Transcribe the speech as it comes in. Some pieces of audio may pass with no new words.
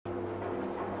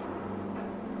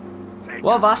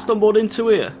What have I stumbled into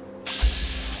here?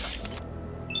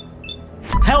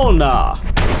 Hell nah!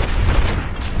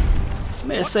 I'm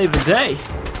here to save the day.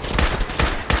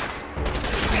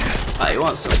 Alright, you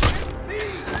want some?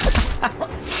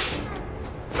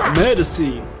 Murder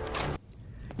scene.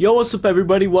 Yo, what's up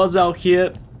everybody? Waz out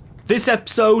here. This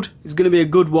episode is going to be a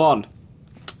good one.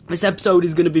 This episode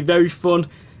is going to be very fun.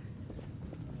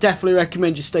 Definitely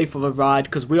recommend you stay for the ride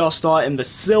because we are starting the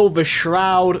Silver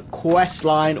Shroud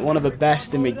Questline, one of the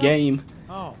best in the game.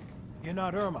 Oh, you're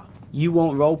not Irma. You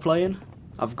want role playing?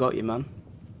 I've got you, man.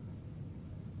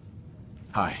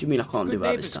 Hi. Do you mean I can't do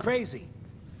that this time? Crazy.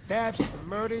 Thefts,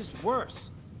 murders,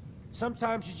 worse.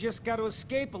 Sometimes you just got to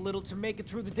escape a little to make it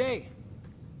through the day.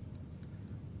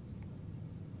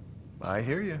 I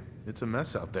hear you. It's a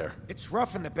mess out there. It's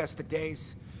rough in the best of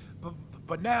days.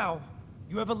 But now,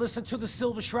 you ever listen to the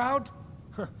Silver Shroud?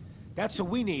 That's what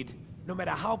we need. No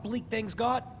matter how bleak things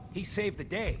got, he saved the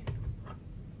day.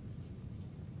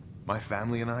 My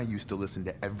family and I used to listen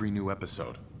to every new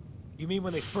episode. You mean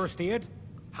when they first aired?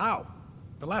 How?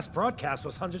 The last broadcast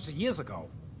was hundreds of years ago.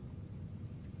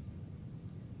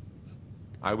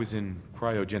 I was in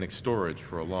cryogenic storage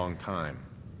for a long time.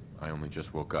 I only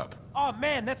just woke up. Oh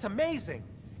man, that's amazing!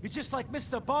 You're just like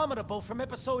Mr. Abominable from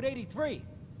episode 83.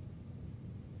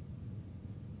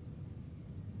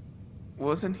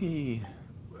 Wasn't he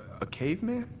a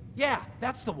caveman? Yeah,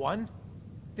 that's the one.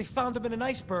 They found him in an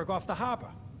iceberg off the harbor.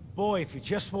 Boy, if you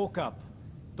just woke up.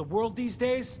 The world these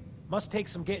days must take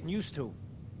some getting used to.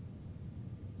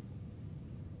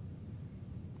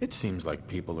 It seems like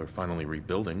people are finally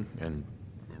rebuilding and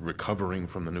recovering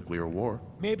from the nuclear war.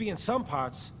 Maybe in some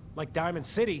parts, like Diamond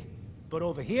City, but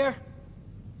over here,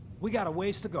 we got a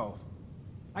ways to go.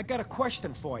 I got a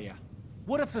question for you.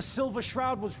 What if the Silver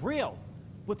Shroud was real?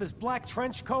 With his black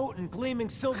trench coat and gleaming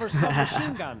silver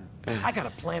submachine gun? I got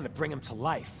a plan to bring him to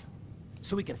life.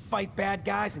 So we can fight bad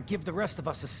guys and give the rest of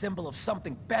us a symbol of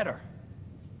something better.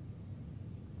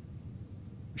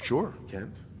 Sure,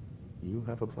 Kent. You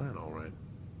have a plan, all right.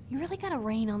 You really gotta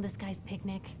rain on this guy's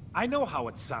picnic. I know how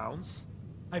it sounds.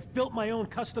 I've built my own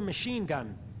custom machine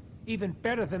gun. Even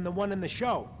better than the one in the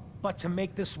show. But to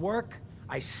make this work,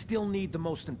 I still need the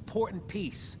most important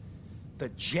piece. The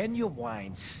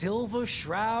genuine Silver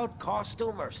Shroud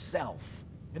costume herself.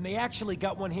 And they actually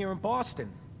got one here in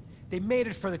Boston. They made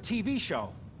it for the TV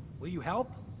show. Will you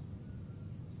help?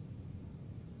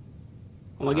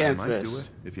 I'm getting I might do it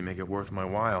if you make it worth my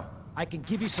while. I can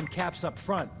give you some caps up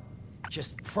front.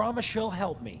 Just promise you'll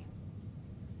help me.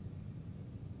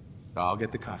 I'll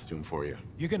get the costume for you.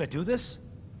 You're gonna do this?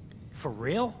 For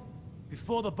real?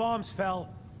 Before the bombs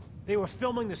fell, they were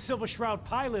filming the Silver Shroud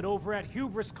pilot over at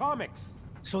Hubris Comics.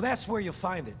 So that's where you'll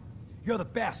find it. You're the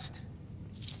best.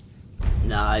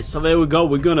 Nice, so there we go,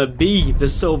 we're gonna be the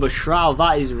Silver Shroud,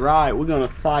 that is right, we're gonna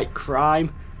fight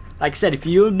crime. Like I said, if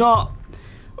you're not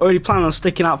already planning on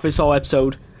sticking out for this whole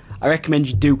episode, I recommend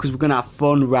you do, because we're gonna have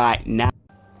fun right now.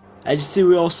 As you see,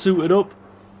 we're all suited up,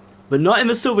 but not in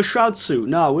the Silver Shroud suit,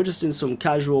 no, we're just in some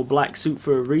casual black suit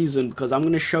for a reason, because I'm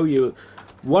gonna show you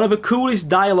one of the coolest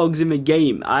dialogues in the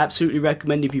game. I absolutely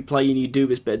recommend if you play and you do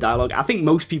this bit of dialogue. I think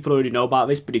most people already know about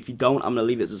this, but if you don't, I'm gonna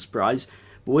leave it as a surprise.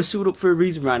 But we're suited up for a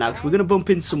reason right now, because we're going to bump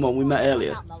into someone we met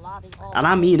earlier. And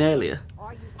I mean earlier.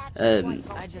 In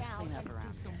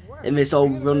this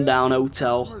old rundown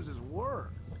hotel.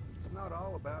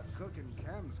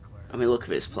 I mean, look at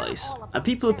this place. And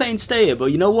people are paying to stay here, but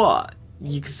you know what?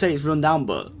 You could say it's run down,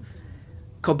 but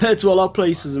compared to a lot of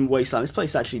places in Wasteland, this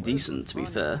place is actually decent, to be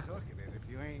fair.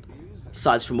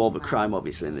 Aside from all the crime,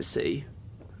 obviously, in the city.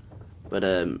 But,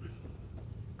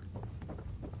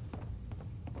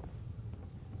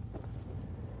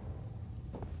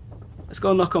 let's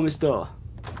go knock on this door.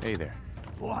 Hey there.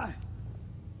 What?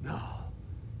 No,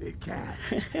 it can't.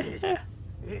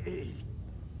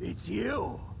 It's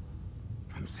you.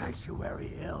 From Sanctuary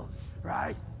Hills,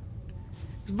 right?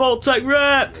 It's Vault-Tec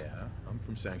Rep! Yeah, I'm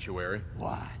from Sanctuary.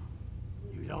 What?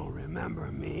 You don't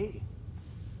remember me?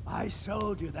 I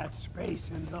sold you that space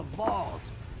in the vault.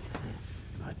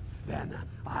 But then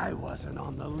I wasn't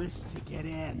on the list to get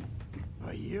in.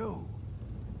 But you,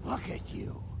 look at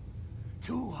you.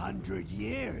 200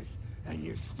 years, and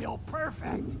you're still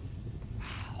perfect.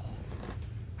 How?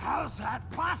 How's that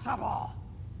possible?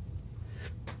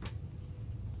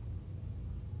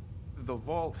 The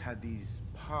vault had these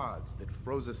pods that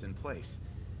froze us in place.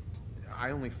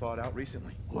 I only thawed out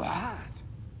recently. What?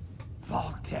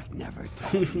 Vault-Tec never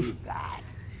told me that.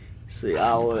 See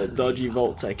how dodgy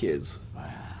Vault-Tec is. Well,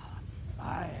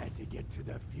 I had to get to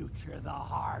the future the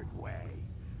hard way.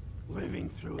 Living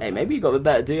through Hey, maybe you got a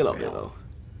better deal of it though.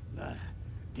 The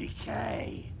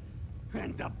decay,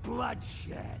 and the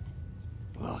bloodshed.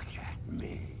 Look at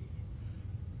me.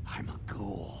 I'm a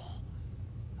ghoul.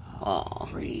 A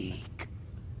freak.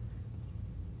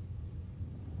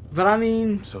 But I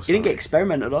mean, So you didn't get sorry.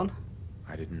 experimented on.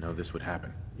 I didn't know this would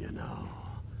happen. You know,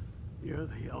 you're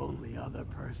the only other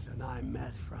person I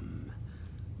met from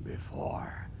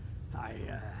before.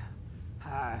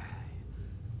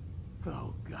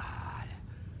 Oh God,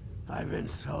 I've been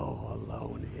so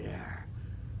alone here.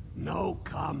 No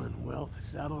Commonwealth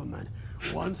settlement,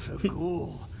 once a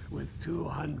ghoul with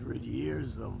 200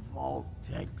 years of Vault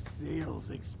Tech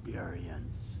Seals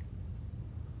experience.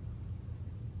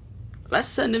 Let's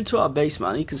send him to our base,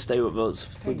 man. He can stay with us.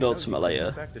 We build no, some you can later.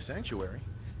 get back to Sanctuary.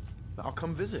 I'll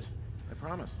come visit. I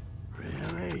promise.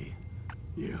 Really?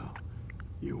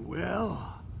 You will?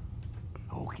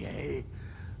 Okay,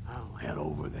 I'll head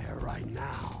over there right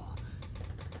now.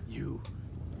 You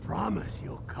promise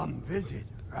you'll come visit,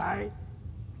 right?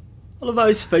 I love how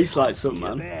his face lights up, See you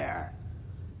man. there.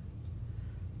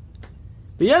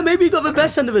 But yeah, maybe he got the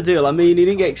best end of the deal. I mean, he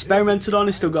didn't get experimented on.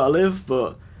 He still got to live,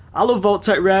 but I love Vault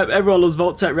Tech Rep. Everyone loves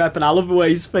Vault Tech Rep, and I love the way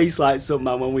his face lights up,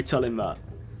 man, when we tell him that.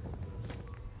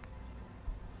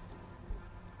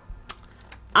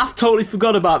 I've totally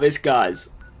forgot about this, guys.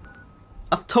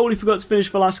 I've totally forgot to finish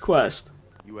the last quest.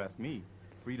 You ask me.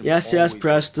 Freedom's Yes, always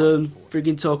Preston. been fought for.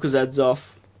 Friggin' Talker's heads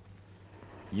off.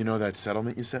 You know that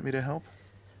settlement you sent me to help?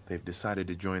 They've decided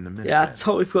to join the Minutemen. Yeah, I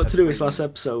totally forgot to do this great last news.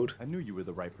 episode. I knew you were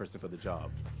the right person for the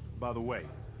job. By the way,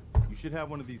 you should have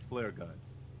one of these flare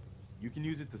guns. You can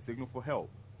use it to signal for help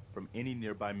from any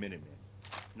nearby Minutemen.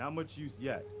 Not much use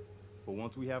yet, but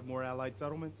once we have more allied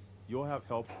settlements, you'll have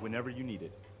help whenever you need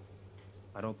it.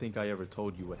 I don't think I ever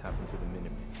told you what happened to the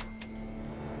Minutemen.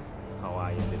 How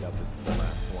I ended up as the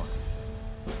last one.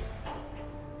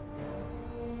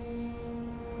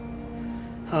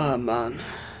 Oh, man.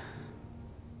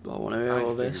 Do I want to hear I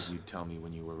all figured this? you'd tell me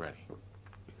when you were ready.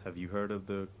 Have you heard of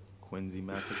the Quincy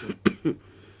massacre?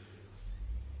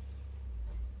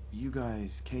 You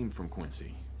guys came from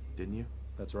Quincy, didn't you?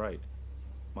 That's right.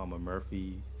 Mama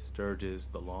Murphy, Sturgis,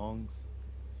 the Longs.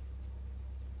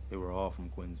 They were all from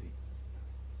Quincy.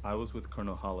 I was with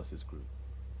Colonel Hollis's group.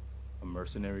 A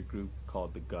mercenary group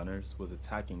called the Gunners was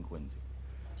attacking Quincy.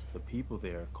 The people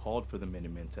there called for the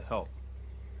Minutemen to help.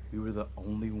 We were the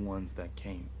only ones that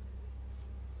came.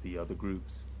 The other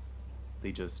groups,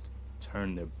 they just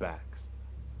turned their backs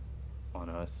on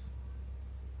us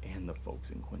and the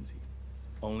folks in Quincy.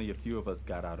 Only a few of us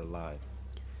got out alive.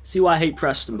 See why I hate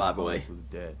Preston, by the way. Hollis was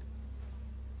dead.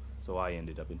 So I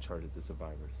ended up in charge of the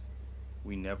survivors.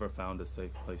 We never found a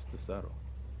safe place to settle.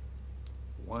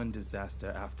 One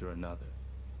disaster after another.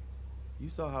 You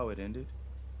saw how it ended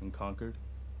in Concord?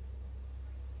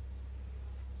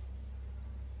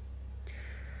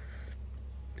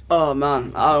 Oh,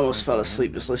 man. I almost fell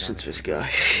asleep just listening to this guy.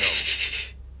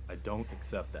 I don't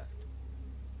accept that.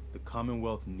 The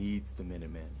Commonwealth needs the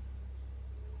Minutemen.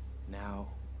 Now,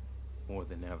 more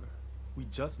than ever. We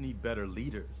just need better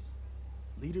leaders.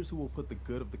 Leaders who will put the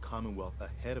good of the Commonwealth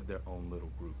ahead of their own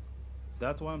little group.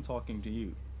 That's why I'm talking to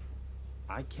you.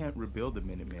 I can't rebuild the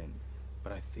Minutemen,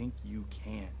 but I think you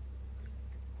can.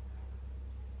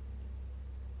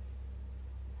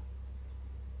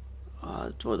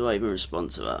 What do I even respond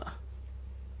to that?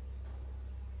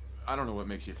 I don't know what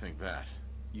makes you think that.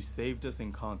 You saved us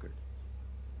in Concord.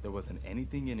 There wasn't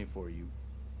anything in it for you.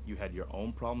 You had your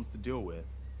own problems to deal with,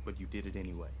 but you did it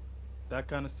anyway. That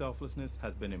kind of selflessness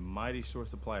has been in mighty short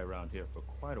supply around here for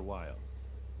quite a while.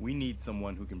 We need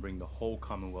someone who can bring the whole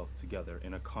Commonwealth together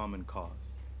in a common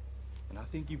cause. And I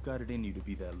think you've got it in you to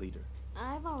be that leader.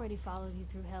 I've already followed you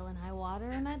through hell and high water,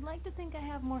 and I'd like to think I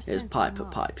have more Here's sense Piper than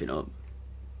most. piping up.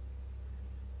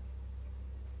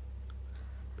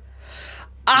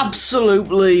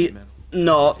 Absolutely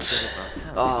not.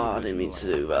 Oh, I didn't mean to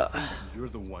do that. You're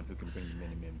the one who can bring the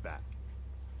Minutemen back.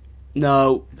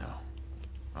 No. No,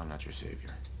 I'm not your savior.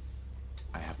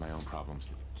 I have my own problems.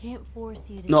 Can't force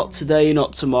you to Not do today,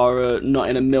 not tomorrow, not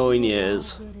in a million anything.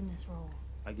 years. Good in this role.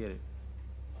 I get it.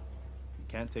 You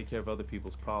can't take care of other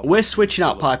people's problems. We're switching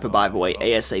out You're Piper, by the way, alone.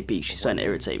 ASAP. She's starting to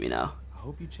irritate me now. I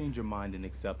hope you change your mind and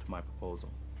accept my proposal.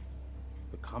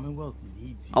 The Commonwealth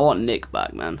needs you. I want Nick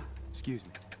back, man. Excuse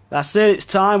me. That's it, it's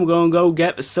time. We're going to go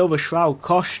get the Silver Shroud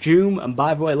costume. And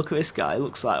by the way, look at this guy. He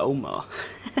looks like Omar.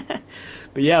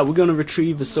 But yeah, we're going to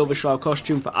retrieve the Silver Shroud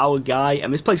costume for our guy.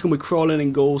 And this place is going to be crawling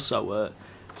in ghouls, so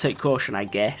take caution, I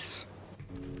guess.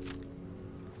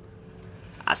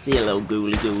 I see a little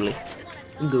ghouly ghouly.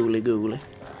 Ghouly ghouly.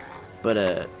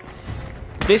 But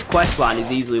this questline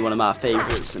is easily one of my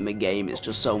favourites in the game. It's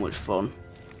just so much fun.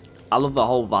 I love the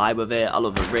whole vibe of it. I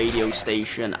love the radio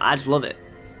station. I just love it.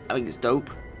 I think it's dope.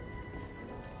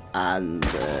 And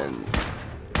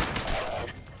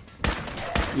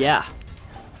yeah.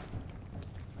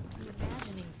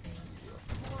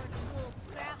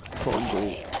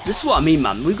 This is what I mean,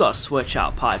 man. We got to switch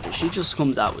out Piper. She just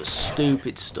comes out with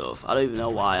stupid stuff. I don't even know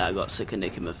why I got sick of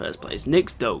Nick in the first place.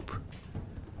 Nick's dope.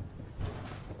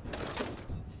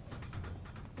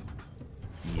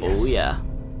 Yes. Oh yeah.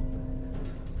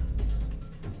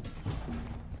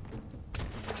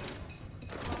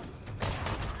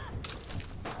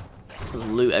 Just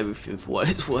loot everything for what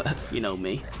it's worth. You know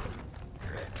me.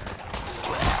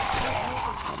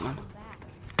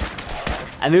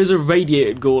 And there's a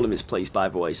radiated golem in this place, by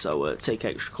the way, so take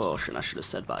extra caution. I should have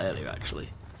said that earlier, actually.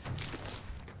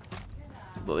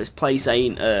 But this place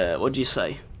ain't, what do you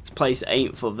say? This place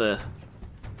ain't for the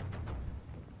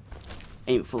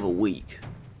weak.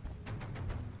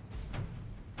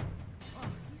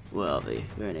 Where are they?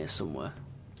 They're in here somewhere.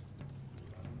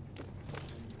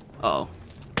 Uh oh.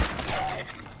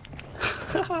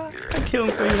 I killed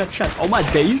him for even a chance. Oh my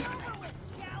days!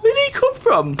 Where did he come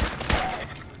from?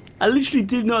 I literally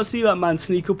did not see that man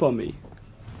sneak up on me.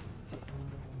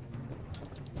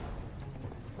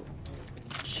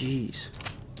 Jeez.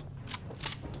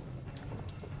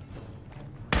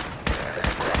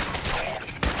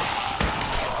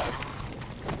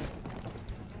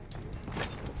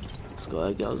 Let's go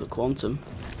ahead, girls. A quantum.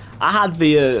 I had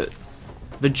the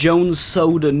Jones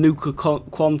Soda Nuka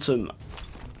Quantum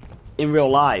in real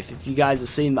life. If you guys have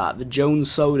seen that, the Jones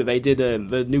Soda, they did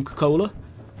the Nuka Cola.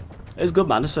 It was good,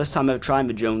 man. It's the first time I ever tried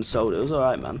the Jones Soda. It was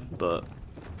alright, man. But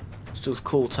it's just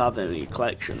cool to have it in your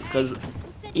collection. Because,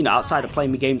 you know, outside of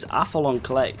playing the games, I full on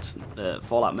collect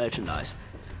Fallout merchandise.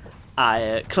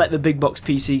 I collect the big box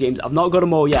PC games. I've not got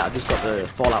them all yet. I've just got the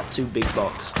Fallout 2 big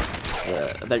box.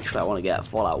 Eventually I want to get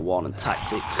Fallout 1 and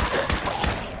Tactics.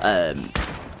 And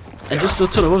just a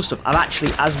ton of other stuff. I've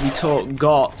actually, as we talk,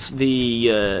 got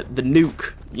the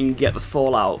nuke. You can get the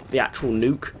Fallout, the actual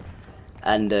nuke.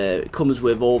 And it comes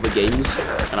with all the games,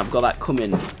 and I've got that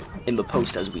coming in the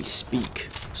post as we speak.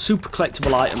 Super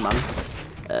collectible item, man,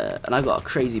 and I got a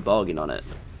crazy bargain on it,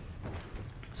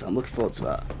 so I'm looking forward to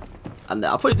that. And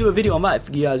I'll probably do a video on that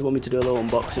if you guys want me to do a little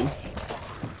unboxing.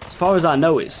 As far as I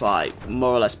know, it's like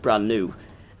more or less brand new.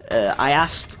 I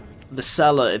asked the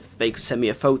seller if they could send me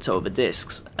a photo of the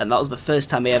discs, and that was the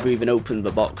first time they ever even opened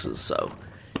the boxes. So,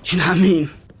 do you know what I mean?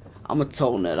 I'm a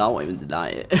total nerd. I won't even deny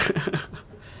it.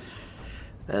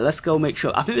 Let's go make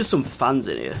sure. I think there's some fans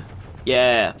in here.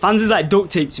 Yeah, fans is like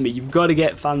duct tape to me. You've got to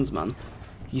get fans, man.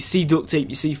 You see duct tape,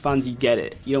 you see fans, you get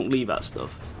it. You don't leave that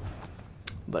stuff.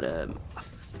 But I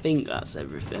think that's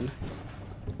everything.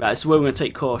 Right, so we're going to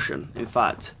take caution. In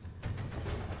fact,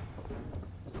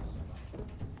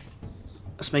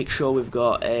 let's make sure we've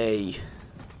got a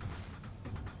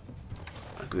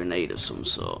grenade of some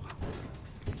sort.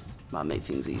 Might make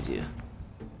things easier.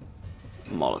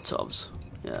 Molotovs,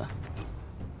 yeah.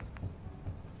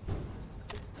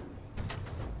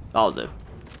 I'll do.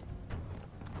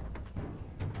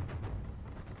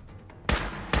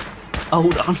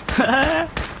 Hold on.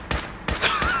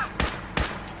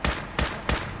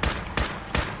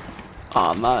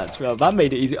 Oh man, that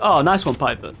made it easy. Oh, nice one,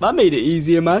 Piper. That made it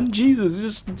easier, man. Jesus,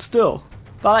 just still.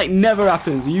 That like never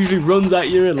happens. It usually runs at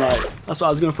you and like. That's what I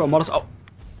was gonna throw a model. Oh.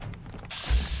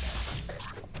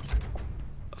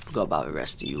 I forgot about the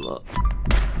rest of you lot.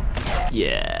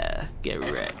 Yeah, get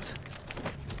wrecked.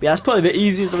 Yeah, that's probably the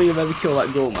easiest thing I've ever killed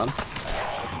that goal, man.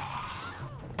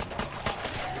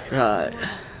 Right,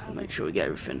 make sure we get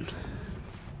everything.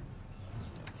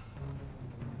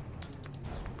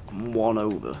 I'm 1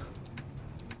 over.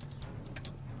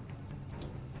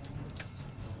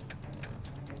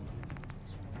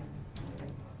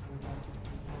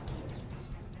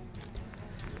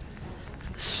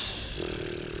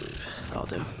 That'll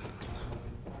do.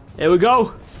 Here we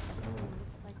go.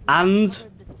 And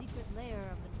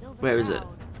where is it?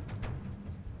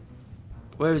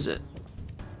 Where is it?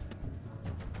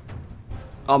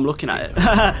 Oh, I'm looking at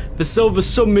it. The silver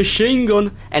submachine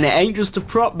gun, and it ain't just a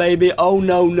prop, baby. Oh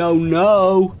no, no,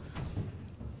 no.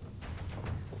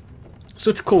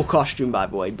 Such a cool costume, by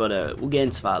the way, but we'll get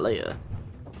into that later.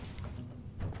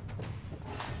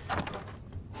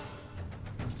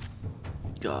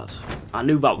 God, I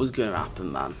knew that was gonna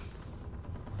happen, man.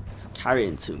 It's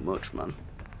carrying too much, man.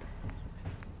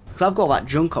 Because I've got that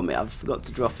junk on me, I forgot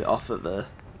to drop it off at the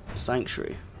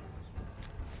sanctuary.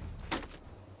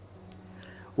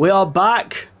 We are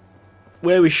back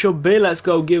where we should be. Let's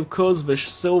go give Cuz the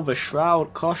Silver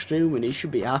Shroud costume, and he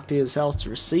should be happy as hell to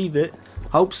receive it.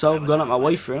 Hope so. I've gone out my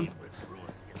way for him.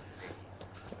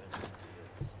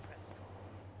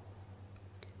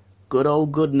 Good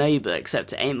old good neighbour,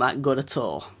 except it ain't that good at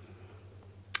all.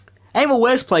 Ain't the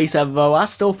worst place ever though. I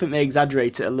still think they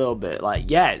exaggerate it a little bit. Like,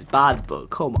 yeah, it's bad, but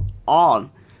come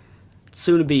on. It'd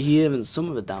sooner be here than some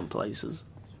of the damn places.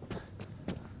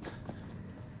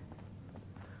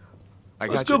 I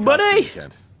What's got good, your buddy? costume,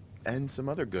 Kent. And some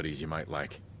other goodies you might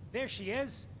like. There she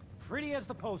is, pretty as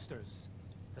the posters.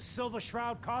 The Silver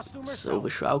Shroud costume herself. Silver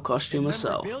Shroud costume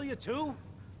herself. Memorabilia too?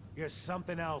 You're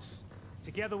something else.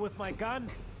 Together with my gun,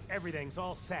 everything's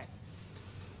all set.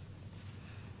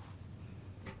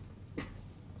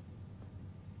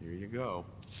 Here you go.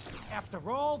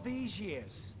 After all these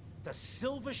years, the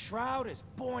Silver Shroud is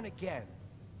born again.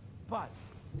 But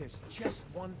there's just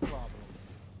one problem.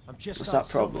 I'm just What's not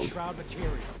that problem? Silver Shroud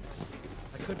material.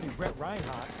 I could be Rhett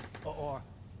Reinhardt or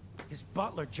his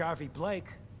butler Jarvie Blake,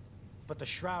 but the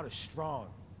Shroud is strong,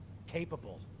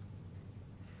 capable.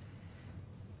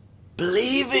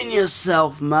 Believe in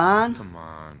yourself, man. Come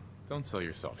on. Don't sell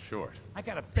yourself short. I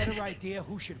got a better idea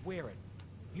who should wear it.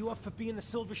 You up for being the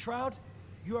Silver Shroud?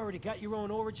 You already got your own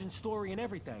origin story and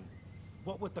everything.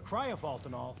 What with the cryo vault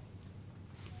and all.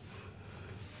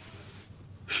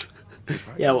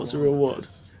 Yeah, what's the reward?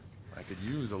 I could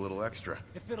use a little extra.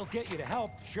 If it'll get you to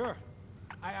help, sure.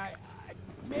 I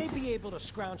may be able to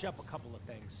scrounge up a couple of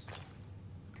things.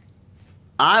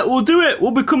 Alright, we'll do it. We'll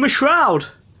become a Shroud.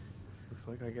 Looks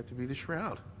like I get to be the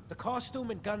Shroud. The costume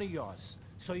and gun are yours.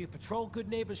 So you patrol good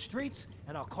neighbors' streets,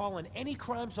 and I'll call in any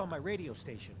crimes on my radio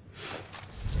station.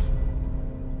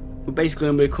 We're basically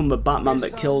going to become the Batman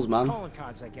Here's that kills, man. calling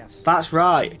cards, I guess. That's When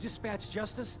right. you dispatch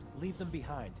justice, leave them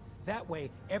behind. That way,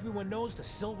 everyone knows the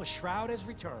Silver Shroud has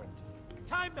returned.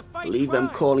 Time to fight Leave them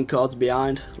crime. calling cards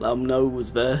behind. Let them know who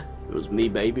was there. It was me,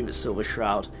 baby, the Silver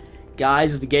Shroud.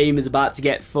 Guys, the game is about to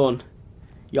get fun.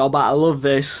 Y'all about to love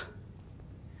this.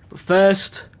 But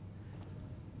first,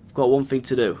 I've got one thing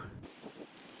to do.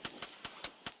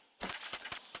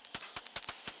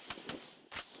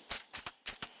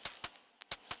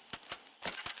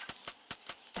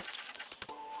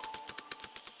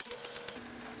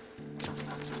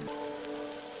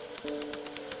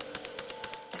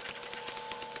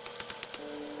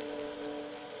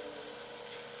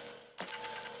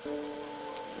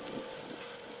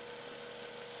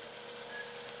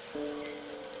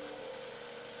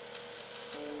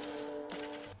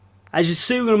 As you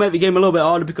see, we're going to make the game a little bit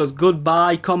harder because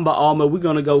goodbye combat armor. We're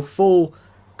going to go full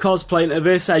cosplay into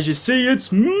this. As you see,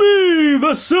 it's me,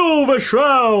 the Silver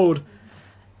Shroud.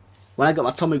 When I got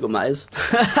my Tommy gun, that is.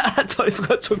 I totally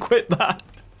forgot to equip that.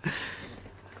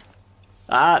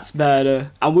 That's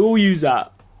better. And we will use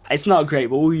that. It's not great,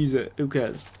 but we'll use it. Who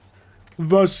cares?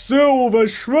 The Silver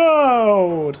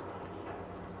Shroud.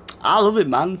 I love it,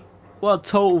 man. What a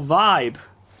total vibe.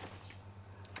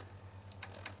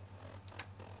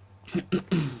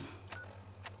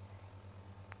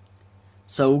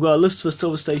 So we've got a list for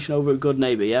Silver Station over at Good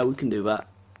Neighbor. Yeah, we can do that.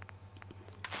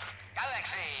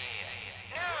 Galaxy,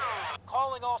 no!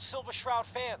 Calling all Silver Shroud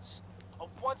fans. A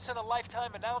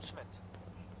once-in-a-lifetime announcement.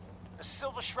 The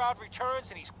Silver Shroud returns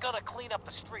and he's gonna clean up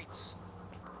the streets.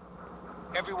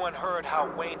 Everyone heard how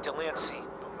Wayne Delancey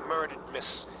murdered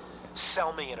Miss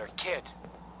Selmy and her kid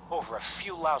over a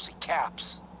few lousy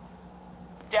caps.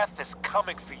 Death is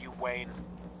coming for you, Wayne.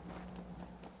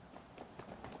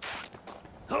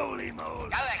 Holy moly!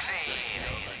 Galaxy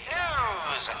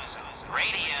News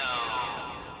Radio.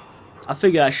 I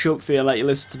figured I should feel like you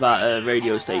listen to that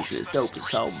radio station. It's dope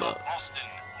as hell, but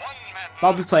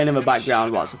I'll be playing in the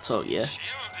background whilst I talk, yeah?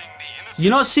 You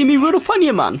not see me run up on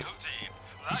you, man?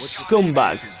 You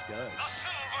scumbag.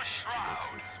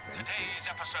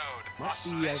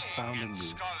 Must be I found a new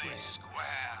friend.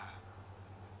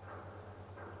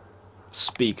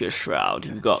 Speaker Shroud,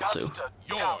 you've got to.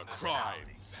 Your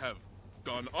crimes have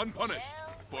gone unpunished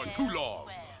for too long.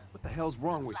 What the hell's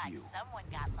wrong with you? Someone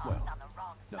got lost Well, on the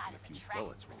wrong nothing side a of the few track.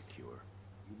 bullets won't cure.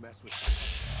 You mess with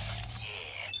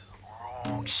Yeah,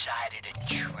 wrong side of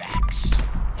the tracks.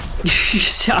 You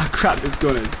see how crap this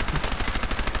gun is?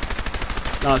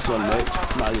 Nice one, mate.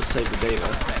 Might as well save the day,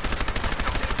 though.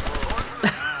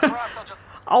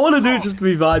 I want to do it just to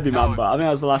be vibey, man, but I think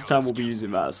that's the last time we'll be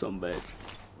using that at some bit.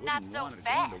 Not so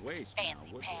fast, fancy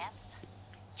pants.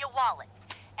 Your wallet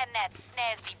and that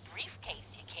snazzy briefcase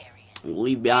you're carrying. We'll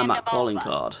leave behind Hand that them calling over.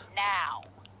 card. Now.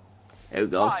 There we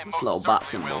go. It's a little bat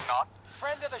symbol.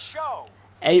 Friend of the show.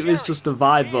 Ain't this just a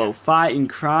vibe, though? Fighting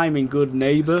crime in Good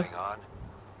Neighbor.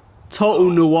 Total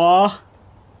noir.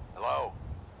 Hello.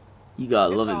 You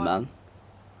gotta love it, man.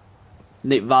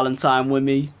 Nick Valentine with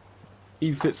me.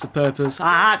 He fits the purpose.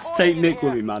 I had to take Nick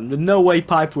with me, man. There's no way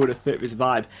Piper would have fit this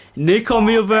vibe. Nick, on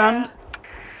the other hand,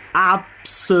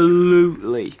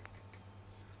 absolutely.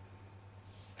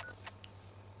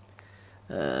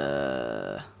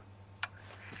 Yeah,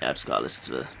 I just gotta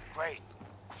listen to it.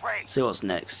 Great. See what's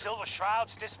next. Silver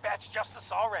Shroud's dispatched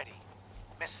justice already.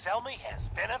 Miss Selmy has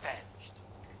been avenged.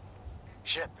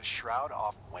 Shit, the Shroud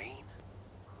off Wayne?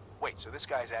 Wait, so this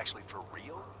guy's actually for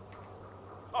real?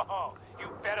 Oh, you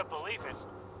better believe it.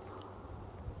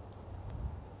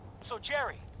 So,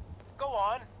 Jerry, go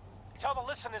on. Tell the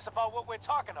listeners about what we're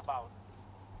talking about.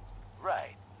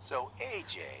 Right. So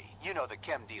AJ, you know, the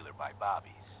chem dealer by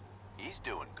Bobby's. He's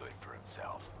doing good for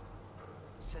himself.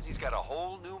 Says he's got a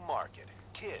whole new market.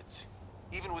 Kids.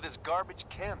 Even with his garbage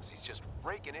chems, he's just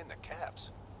raking in the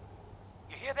caps.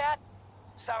 You hear that?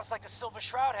 Sounds like the Silver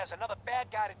Shroud has another bad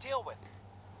guy to deal with.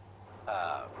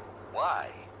 Why?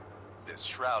 This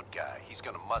Shroud guy, he's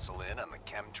gonna muscle in on the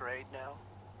chem trade now?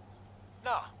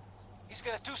 No, he's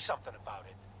gonna do something about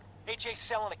it. AJ's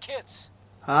selling the kids.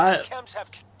 Alright, These chems have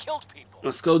killed people.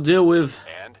 let's go deal with...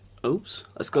 And? Oops.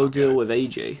 Let's go deal with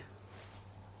AJ.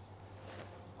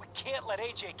 We can't let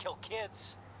AJ kill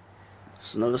kids.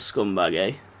 It's another scumbag,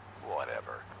 eh?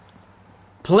 Whatever.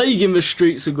 Plaguing the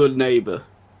streets a good neighbor.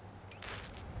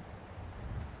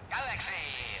 Galaxy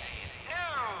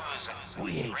News.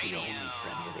 We ain't the only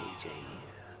friend of AJ here.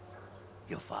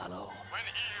 You follow?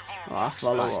 Oh, I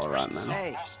follow alright, man.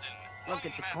 Hey, look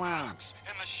at the clown.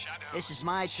 This is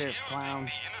my turf, clown.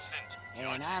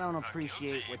 And I don't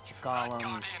appreciate what you call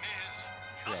them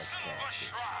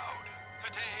trespassers.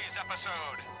 Today's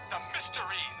episode, the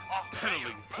mystery of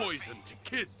Peddling poison to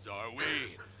kids, are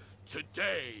we?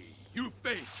 Today, you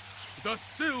face the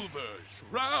Silver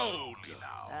Shroud.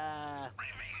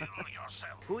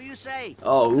 Who you say?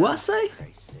 Oh, who I say?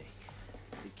 Christ's sake.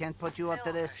 We can't put you up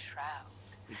to this.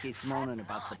 He keeps moaning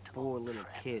about the poor little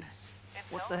kids.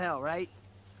 What the hell, right?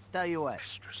 Tell you what,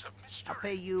 I'll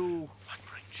pay you,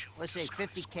 let's say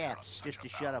 50 caps just to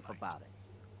shut up about it.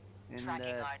 And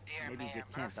maybe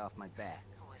get Kent off my back,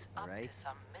 alright?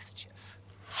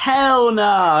 Hell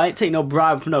nah, I ain't take no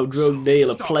bribe from no drug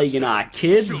dealer plaguing our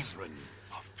kids. Children,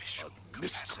 a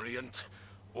miscreant,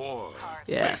 or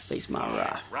Yeah, face my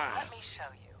wrath.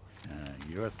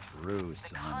 You're through,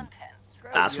 son.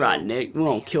 That's right, Nick. We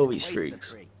won't kill these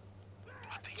freaks.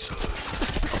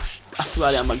 I feel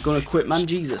like I'm gonna quit, man.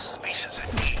 Jesus.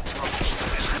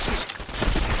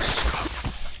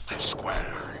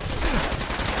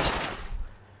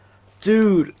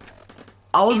 Dude,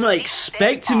 I was not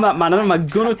expecting that, man. I had my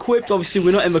gun equipped. Obviously,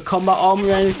 we're not in the combat armor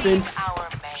or anything.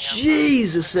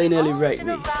 Jesus, they nearly wrecked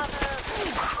me.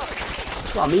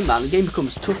 That's what I mean, man. The game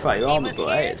becomes tough right, your armor, but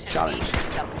hey, it's a challenge.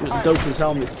 Dope as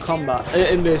hell in this combat,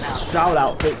 in this Shroud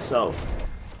outfit, so.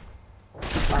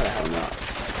 Why the hell not?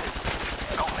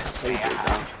 That's so good,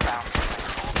 man.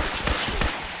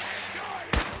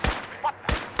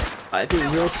 I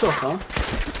think real tough, huh?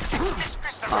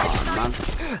 Oh, man.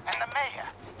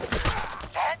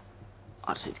 I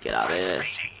just need to get out of here.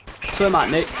 So am I,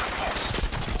 Nick.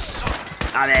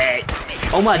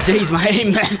 Oh my days, my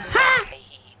aim, man.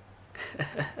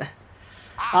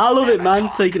 I love it,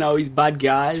 man. Taking out these bad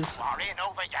guys.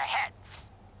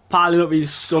 Piling up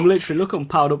these scum. Literally, look, I'm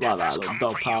piled up like that, little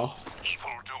dog pal.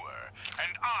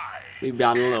 Leave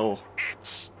behind a little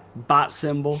bat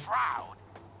symbol.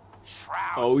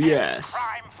 Oh, yes.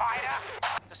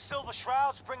 The Silver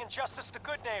Shroud's bringing justice to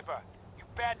good neighbor. You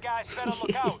bad guys better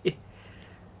look out. And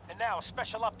now, a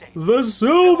special update. The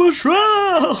Silver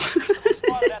Shroud!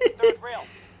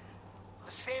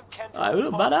 I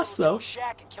look badass though.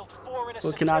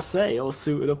 What can I say? All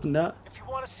suited up and that. If you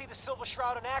want to see the Silver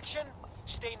Shroud in action,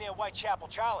 stay near Whitechapel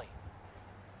Charlie.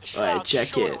 Alright,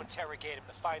 check it.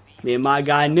 Me and my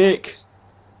guy Nick.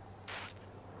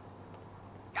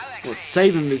 We're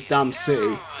saving this damn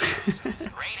city.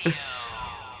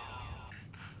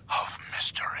 of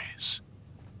mysteries.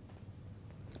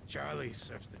 Charlie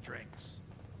serves the drinks.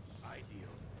 Ideal.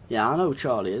 Yeah, I know who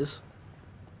Charlie is.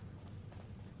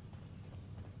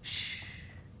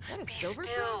 Silver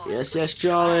Yes, yes,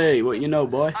 Charlie. What you know,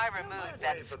 boy? I removed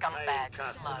that scumbag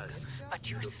slug, but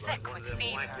you're sick with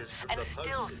fever and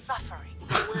still suffering.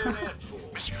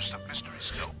 Mistress of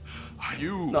Mysteries, no.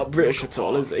 You Not British at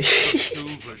all, is he?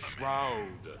 Silver Shroud.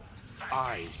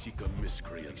 I seek a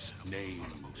miscreant named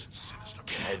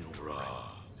Kendra.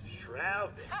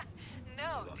 Shroud?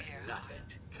 No, dear. Nothing.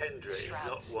 Kendra is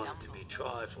not one to be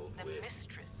trifled with.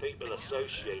 People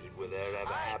associated with her have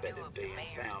a habit of being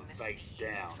found face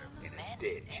down in a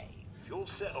ditch. If you're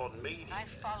set on meeting her,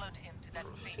 for a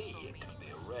fee it can be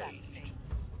arranged.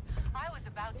 I was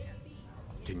about to.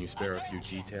 Can you spare a few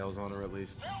details on her at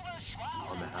least?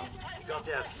 On the house? You got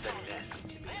to have finesse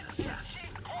to be an assassin.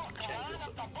 Kendra's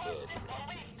a third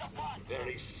rate.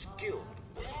 Very skilled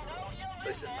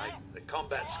Listen, mate, the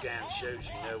combat scan shows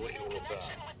you know what you're all about.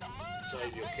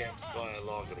 Save your camps, buy a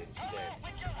lager instead.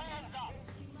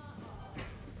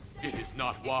 It is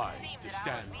not wise to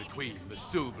stand between the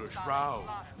Silver Shroud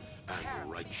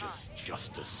and righteous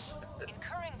justice.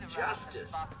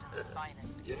 Justice?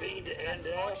 You mean to end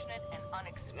her?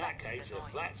 In that case, the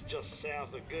flat's just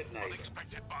south of Good Neighbor.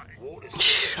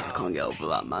 I can't get over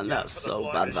that, man. That's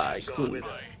so bad vibes.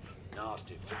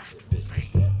 Nasty piece of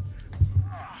business, that.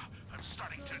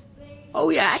 Oh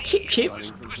yeah, chip chip.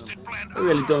 It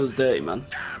really does dirty, man.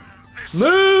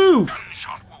 Move!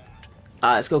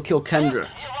 Alright, let's go kill Kendra.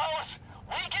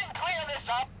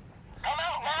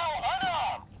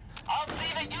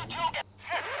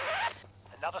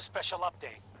 Another special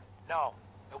update. No,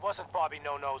 it wasn't Bobby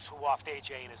No-Nos who offed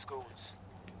AJ and his goons.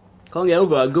 Can't get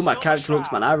over how good my character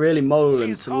looks, man. I really modeled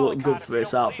him to look good for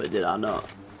this outfit, did I not?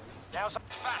 Now's a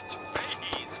fat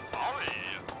He's folly.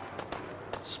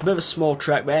 It's a bit of a small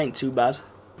track, but it ain't too bad.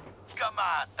 Come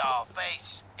on,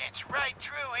 dollface. It's right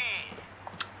through here.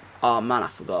 Oh man, I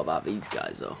forgot about these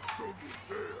guys though.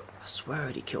 I swear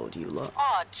he killed you, look.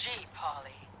 Aw, gee,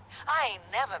 Polly. I ain't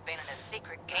never been in a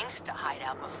secret gangster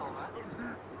hideout before.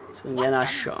 So get a nice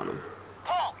shot on him.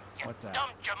 Paul, you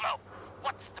dumb jalope.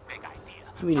 What's the big idea?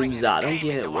 I mean, who's that? Don't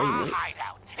get away, mate.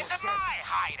 Into my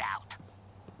hideout.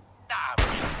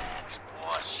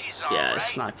 Yeah,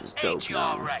 sniper's dope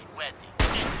now.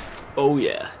 Oh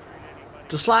yeah.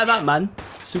 Just like that, man.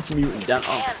 Super mutant down.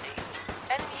 Oh.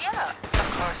 And yeah,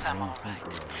 of course I'm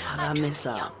alright. How did I miss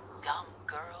that? Dumb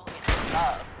girl in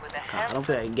love with a I don't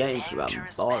think I can get him through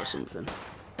that bar or something.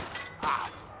 Ah,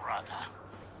 brother.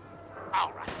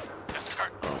 All right, the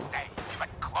skirt can stay, but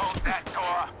close that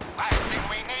door. Last thing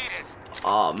we need is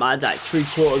Oh, my died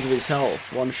 3/4 of his health,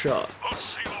 one shot. a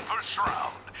Silver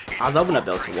Shroud. I was hoping I'd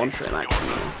be able to one shot him actually.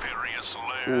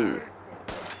 Ooh.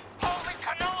 Holy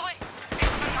cannoli!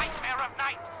 It's the nightmare of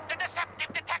night, the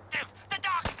deceptive detective, the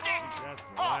dark thing.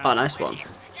 Oh, nice one.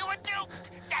 You were duped.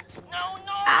 That's no.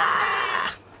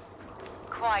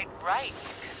 Quite right,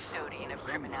 custodian of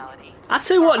criminality. I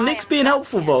tell you what, Nick's being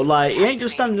helpful though. Like he ain't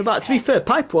just standing about. To be fair,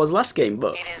 Piper was last game,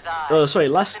 but sorry,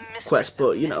 last quest,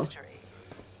 but you know,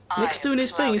 Nick's doing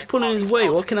his thing. He's pulling his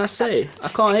weight. What can I say? I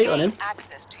can't hate on him.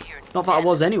 Not that I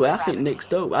was anyway. I think Nick's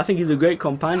dope. I think he's a great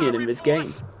companion in this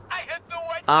game.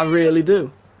 I really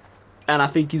do. And I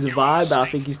think he's a vibe. And I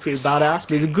think he's pretty badass.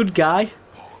 But he's a good guy.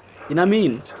 You know what I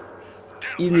mean?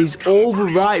 He's all the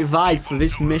right vibe for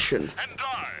this mission.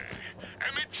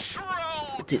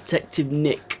 Detective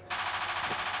Nick.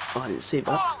 Oh, I didn't see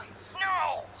that.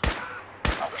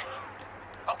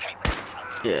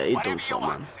 Yeah, he done so,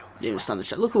 man. Didn't even stand a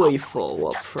chance. Look at where you fall.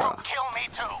 What a pro.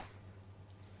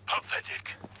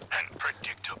 Pathetic and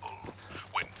predictable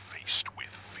when faced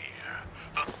with fear.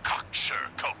 The cocksure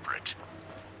culprit.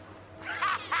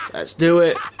 Let's do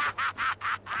it.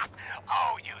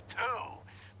 Oh, you too.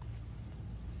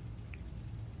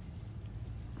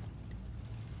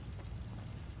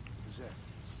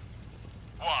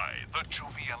 Why the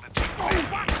joviality?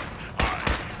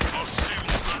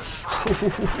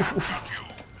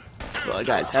 Well, that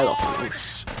guy's head off.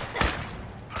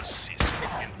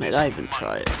 Mate, don't even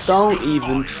try it. Don't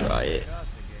even try it.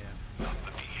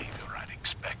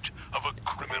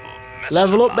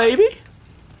 Level up, baby.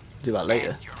 Do that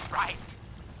later.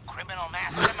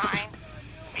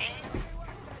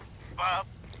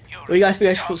 What do you guys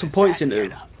think I should put some points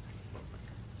into?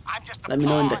 Let me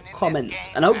know in the comments.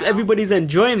 And I hope everybody's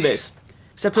enjoying this.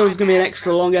 This episode is going to be an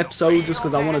extra long episode just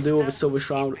because I want to do all the Silver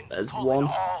Shroud as one.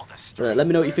 But let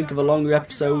me know what you think of the longer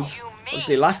episodes.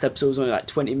 Obviously, last episode was only like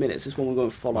 20 minutes. This one we're going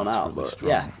full on out. But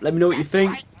yeah, let me know what you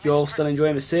think. If you're all still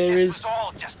enjoying the series,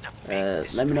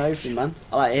 let me know everything, man.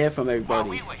 I like to hear from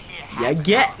everybody. You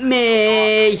get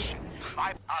me?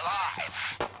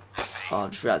 Oh,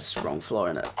 that's the wrong floor,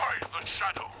 innit?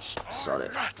 Sorry.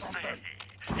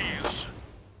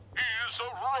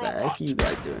 What the heck are you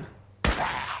guys doing?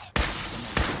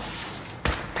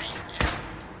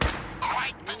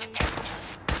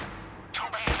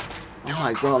 Oh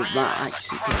my god, that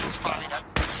actually is bad.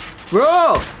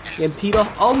 Bro! Getting peed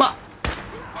off. Oh my.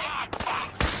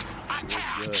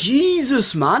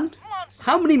 Jesus, man!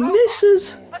 How many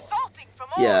misses?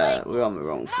 Yeah, we're on the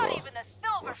wrong floor.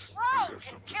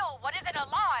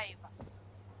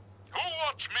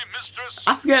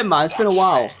 I forget, man. It's been a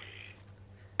while.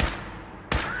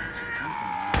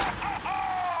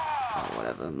 Oh,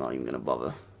 whatever. I'm not even gonna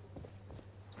bother.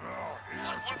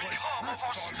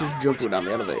 Just jump down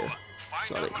the elevator.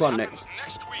 Sorry. Come on, Nick.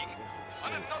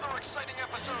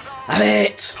 Have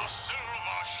it!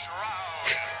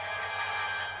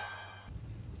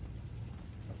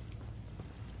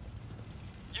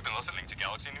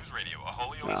 Galaxy News Radio, a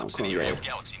wholly Right, owned I'm subsidiary coming of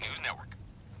Galaxy News Network.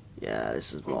 Yeah,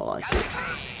 this is more like it.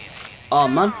 Oh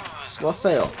man, what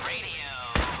fail?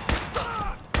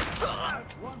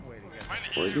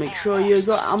 Always make sure you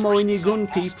got ammo in your gun,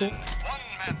 people.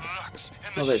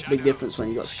 Well, there's a big difference when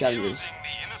you got scavengers.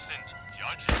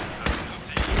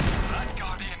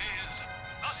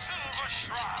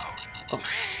 Oh,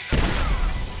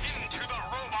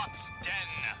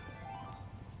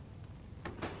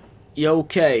 you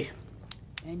okay?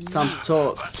 Time to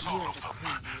talk.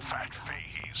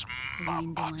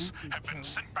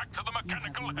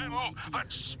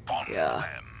 Yeah,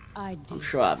 I'm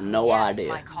sure I have no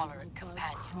idea. And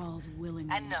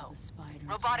no,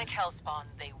 robotic hellspawn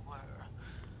they were,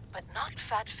 but not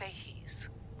Fat Fahey's.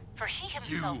 For he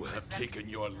himself You have taken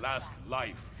your last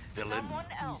life, villain. Someone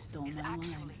else is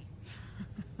actually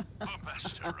The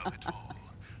master of it all.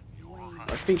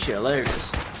 I think you're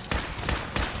hilarious.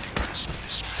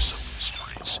 Mistress of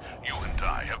mysteries. You and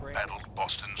I have battled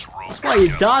Boston's rogue. That's why you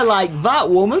die like that,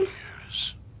 woman.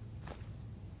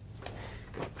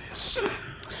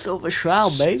 Silver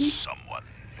Shroud, baby. Someone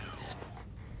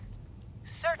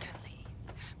certainly,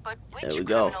 but which There we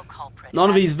go. criminal culprit None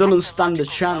of had these villains stand a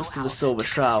chance to the Silver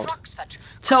Shroud.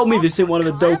 Tell me this ain't one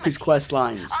of the dopest quest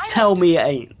lines. Tell me it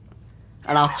ain't.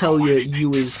 And I'll tell you,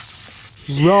 you is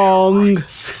wrong.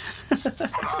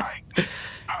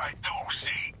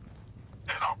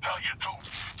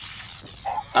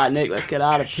 Alright, Nick, let's get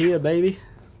out of here, baby.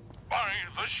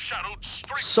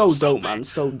 So dope, man.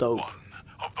 So dope.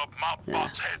 Yeah.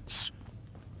 heads.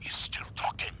 He's still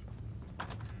talking.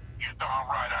 You darn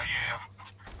right I am.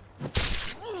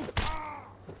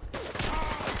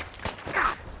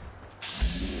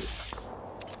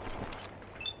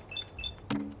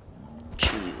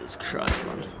 Jesus Christ,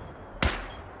 man.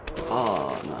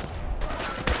 Oh, man.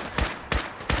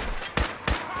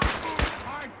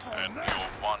 And your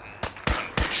one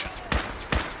condition.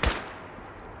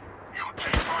 You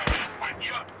take my hand with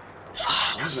you. I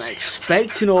wasn't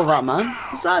expecting all that, man.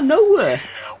 It's out of nowhere. Yeah,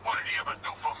 what did he ever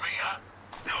do for me, huh?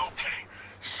 Okay,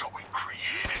 so he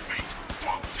created me.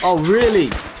 Oh, really?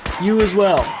 You as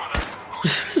well?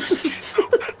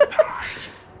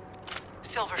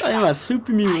 Tell you about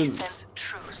super mutants.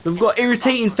 They've got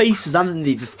irritating faces, haven't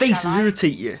they? The faces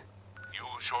irritate you. Use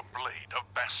your blade of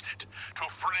bastard to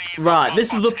free Right,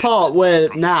 this is the part where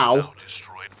now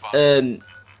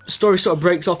story sort of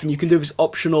breaks off and you can do this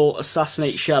optional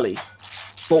assassinate Shelley.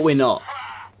 But we're not.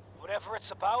 Whatever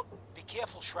it's about, be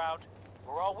careful, Shroud.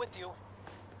 We're all with you.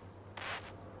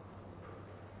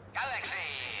 Galaxy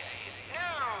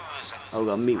News. Oh, we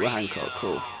got to meet with Hancock.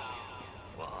 Cool.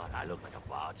 What? I look like a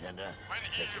bartender.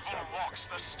 Take it from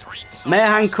Mayor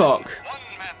Hancock. One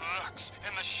man lurks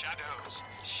in the shadows.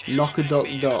 Knock a dock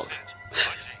dock. The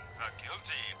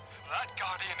guilty. That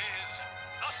guardian is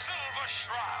the Silver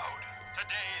Shroud.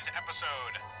 Today's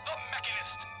episode, The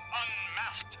Mechanist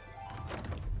Unmasked.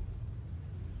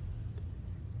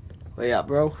 Where you at,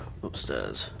 bro?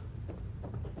 Upstairs.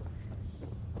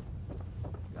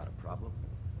 Got a problem?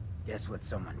 Guess what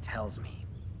someone tells me?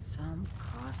 Some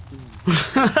costume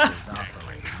is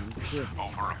operating in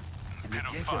Kidnapper. And the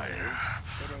kicker is,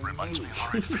 it ain't me.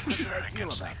 How should I feel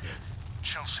about this?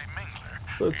 Chelsea Mingler.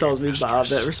 So it tells me about a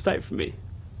bit of respect for me.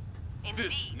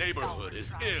 This neighborhood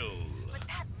is ill.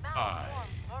 I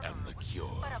am the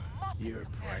cure. You're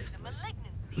priceless.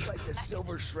 Like the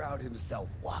Silver Shroud himself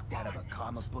walked out of a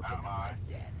comic book in the mud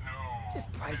den.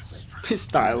 Just priceless. This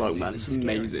dialogue, man, it's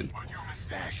amazing.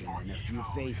 Fashion and a few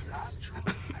faces. I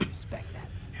respect that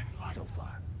so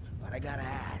far. But I gotta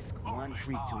ask, one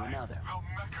freak to another.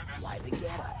 Why the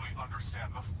getup?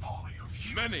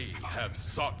 Many have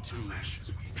sought to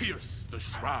pierce the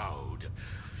shroud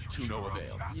to no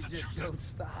avail. You just don't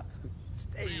stop.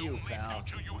 Stay you, pal.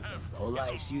 The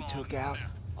lives you took out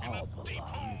all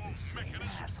belong to the same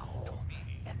asshole.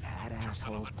 And that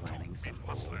asshole's planning some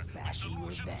old-fashioned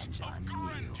revenge on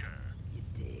you. You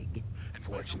dig?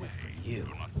 Fortunate for you,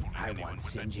 I want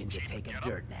Sinjin to take a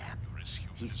dirt nap.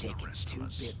 He's taken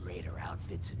 2-bit Raider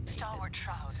outfits and made them Stalwart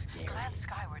Shroud, scary. glance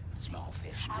skyward. Small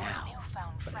fish Our now,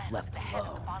 newfound but if friend, left the head of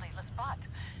the alone, bodiless bot.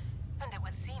 And it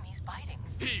would seem he's biting.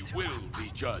 He will be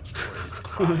judged for his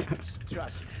crimes.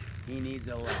 Trust me, he needs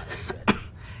a lot of shit.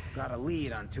 Got a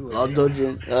lead on 2 of A lot of them.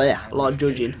 dodging. Oh yeah, a lot of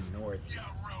judging. Northy.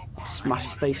 Smash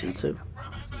his face in two.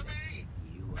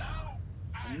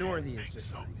 Northy is just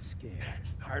something scared.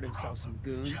 Hired himself some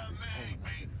goons who's holding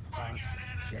up in hospital.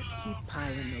 Just keep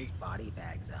piling those body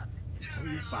bags up until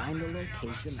you find the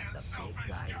location of the big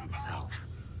guy himself.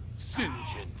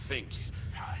 Sinjin thinks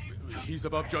he's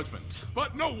above judgment,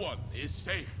 but no one is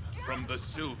safe from the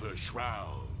Silver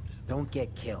Shroud. Don't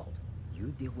get killed. You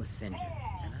deal with Sinjin.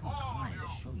 inclined to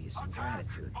show you some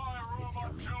gratitude, if you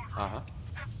know me.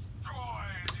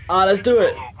 Alright, let's do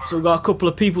it. So we've got a couple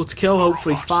of people to kill,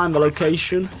 hopefully find the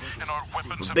location.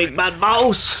 Big bad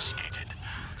boss!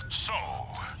 So,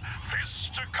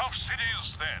 fisticuffs it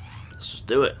is then. Let's just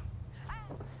do it.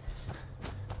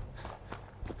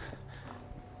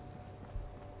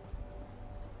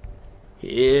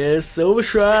 Here's Silver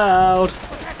Shroud!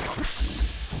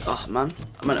 Oh man,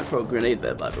 I meant to throw a grenade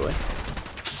there, by the way.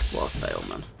 What a fail,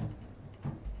 man.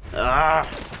 Ah!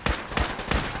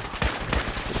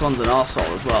 This one's an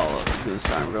arsehole as well. He's gonna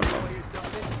try and run though.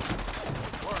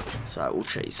 So we'll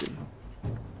chase him.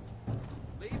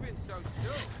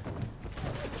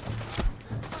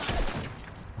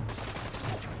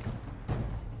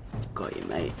 Got you,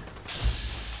 mate.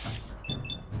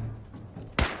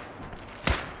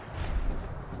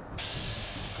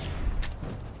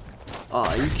 Oh,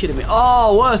 are you kidding me?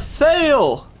 Oh, what a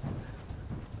fail!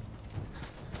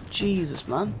 Jesus,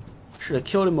 man. Should have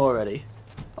killed him already.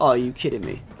 Oh, are you kidding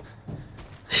me?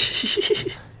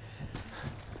 It's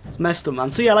messed up, man.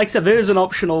 So yeah, like I said, there is an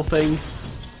optional thing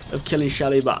of killing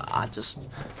Shelly, but I just...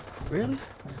 Really?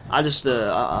 I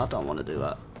don't want to do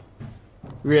that.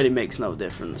 Really makes no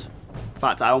difference. In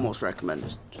fact, I almost recommend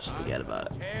just forget about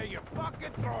it.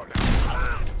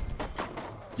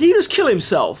 Did he just kill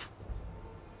himself?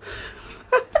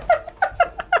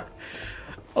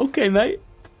 Okay, mate.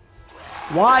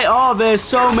 Why are there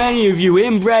so many of you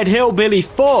inbred hillbilly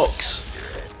fucks?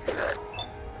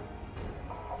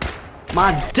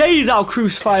 My days, I'll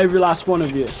crucify every last one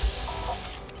of you.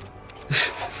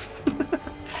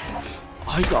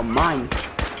 Oh, he's got a mine.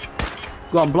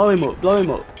 Go on, blow him up, blow him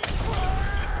up.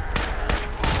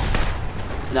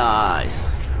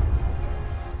 Nice.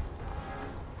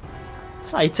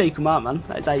 That's how you take him out, man.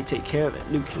 That's how you take care of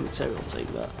it. Nuclear material will take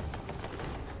that.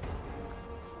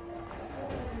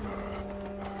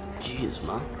 Jeez,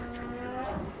 man.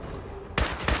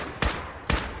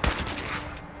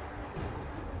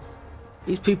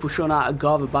 These people showing out to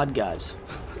guard the bad guys.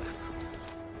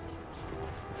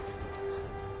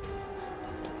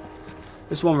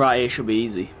 This one right here should be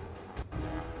easy.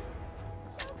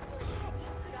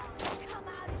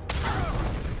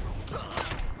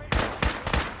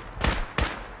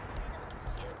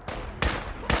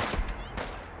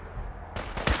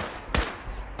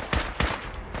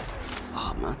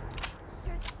 Oh, man.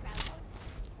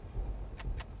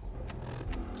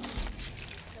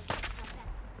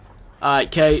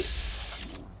 Alright, Kate.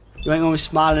 You ain't gonna be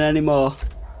smiling anymore.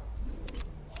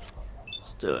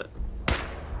 Let's do it.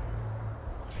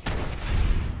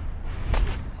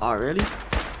 Oh, really?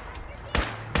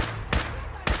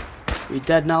 You're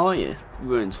dead now, aren't you?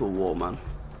 You're running into a wall, man.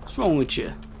 What's wrong with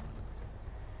you?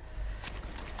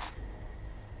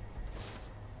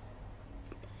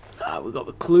 Ah, we got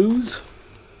the clues.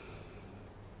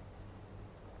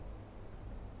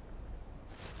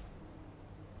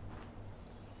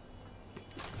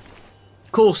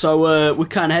 Cool, so we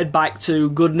can head back to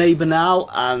Good Neighbor now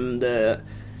and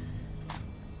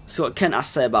see what Kent has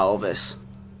to say about all this.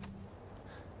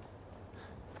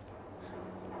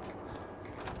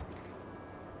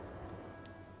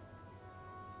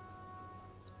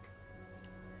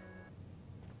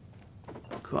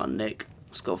 Come on, Nick.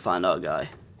 Let's go find our guy.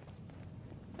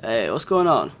 Hey, what's going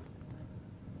on?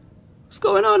 What's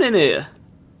going on in here?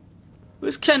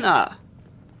 Where's Kent at?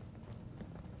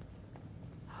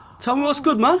 Tell me what's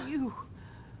good, man. You.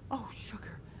 Oh,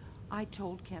 sugar. I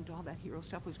told Kent all that hero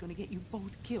stuff was going to get you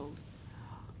both killed.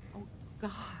 Oh,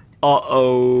 God.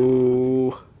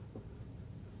 Uh-oh.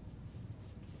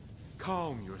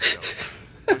 Calm yourself.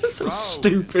 So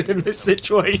stupid in this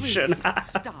situation. Please,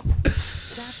 stop.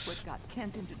 That's what got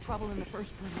Kent into trouble in the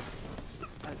first place.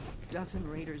 A dozen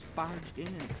raiders barged in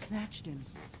and snatched him.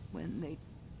 When they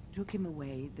took him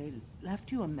away, they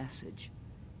left you a message.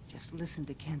 Just listen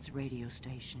to Kent's radio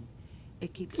station.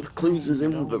 It keeps The clues is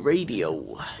in the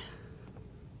radio.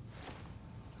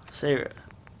 Sarah.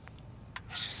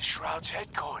 This is the Shroud's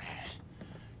headquarters.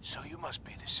 So you must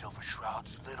be the Silver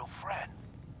Shroud's little friend.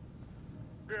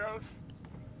 Yes.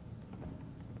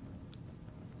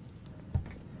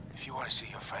 If you want to see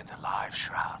your friend alive,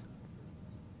 Shroud,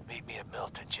 meet me at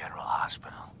Milton General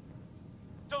Hospital.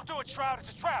 Don't do it, Shroud.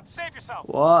 It's a trap. Save yourself.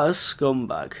 What a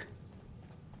scumbag.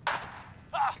 Ah!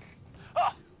 Ah!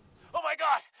 Oh my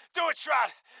God! Do it,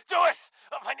 Shroud! Do it!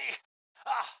 On my knee!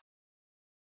 Ah!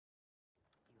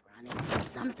 Running from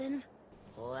something?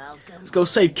 Welcome. Let's go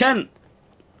save Kent.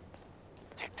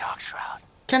 Tick-tock, Shroud.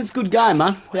 Kent's a good guy,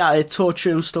 man. We out here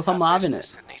torturing and stuff. I'm not having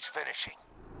it. Needs finishing.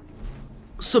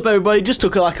 Sup, everybody? Just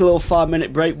took like a little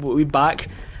 5-minute break, but we're back.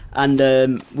 And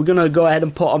we're going to go ahead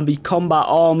and put on the combat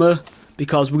armor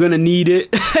because we're gonna need it.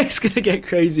 It's gonna get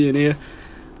crazy in here.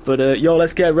 But yo,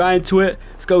 let's get right into it.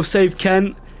 Let's go save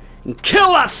Kent and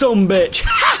kill that sumbitch.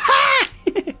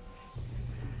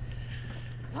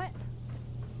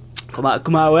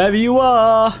 Come out, wherever you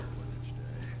are.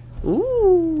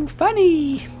 Ooh,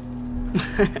 funny.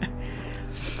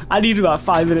 I need about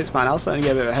 5 minutes, man. I was starting to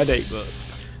get a bit of a headache, but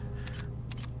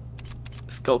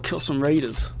let's go kill some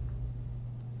raiders.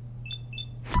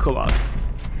 Come on.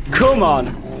 Come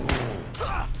on.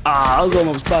 Ah, that was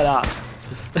almost badass.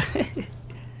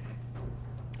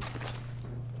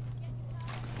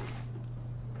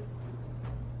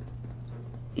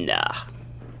 Nah.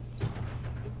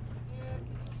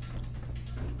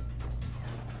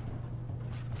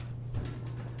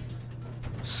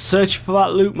 Search for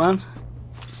that loot, man.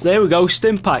 So there we go,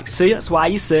 stim pack. See, that's why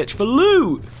you search for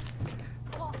loot.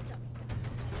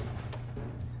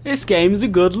 This game is a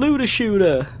good looter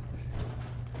shooter.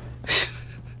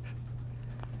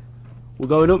 We're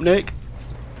going up, Nick.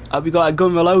 Hope you got a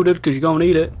gun reloaded, because you're going to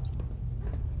need it.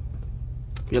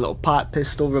 Your little pipe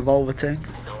pistol revolver thing.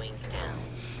 Going down.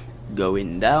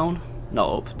 Going down. Not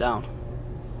up, down.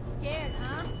 Scared,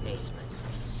 huh? Basement.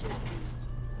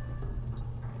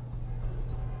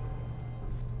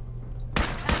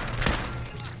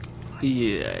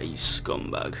 Yeah, you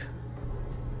scumbag.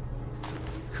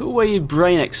 Cool way your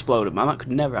brain exploded, man. That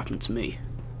could never happen to me.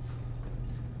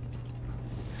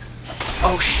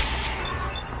 Oh, shit.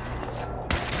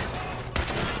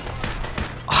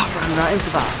 Oh, I ran right into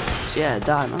that. Yeah,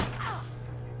 die, man.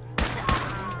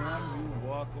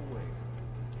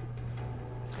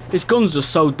 This gun's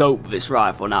just so dope with this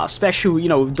rifle now. Especially, you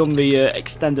know, we've done the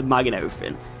extended mag and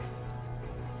everything.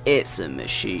 It's a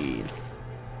machine.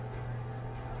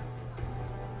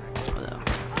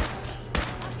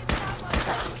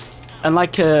 And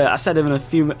like I said in a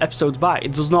few episodes back,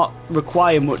 it does not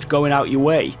require much going out your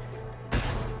way.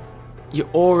 You're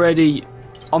already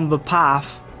on the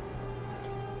path.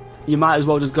 You might as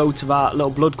well just go to that little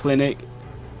blood clinic,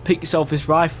 pick yourself this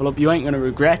rifle up. You ain't going to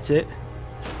regret it.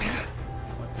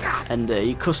 And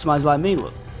you customize like me,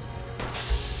 look.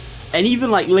 And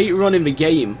even like later on in the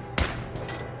game.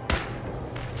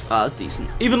 Oh, that's decent.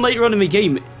 Even later on in the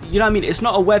game, you know what I mean? It's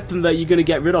not a weapon that you're going to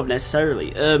get rid of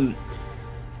necessarily.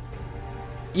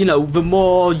 You know, the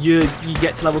more you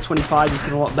get to level 25, you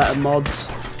can unlock better mods.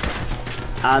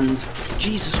 And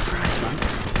Jesus Christ, man,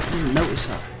 I didn't even notice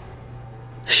that.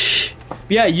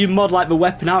 Yeah, you mod like the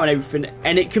weapon out and everything,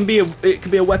 and it can be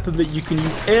a weapon that you can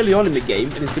use early on in the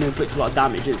game, and it's going to inflict a lot of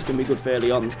damage. It's going to be good for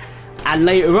early ons. And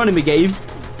later on in the game,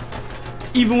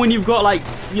 even when you've got like,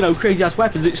 you know, crazy ass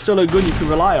weapons, it's still a gun you can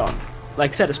rely on.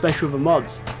 Like I said, especially with the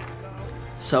mods.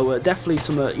 So definitely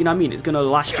some, you know what I mean, it's going to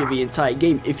last you the entire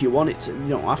game if you want it to. You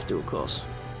don't have to, of course.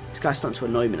 This guy's starting to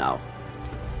annoy me now.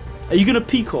 Are you going to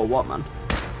peek or what, man?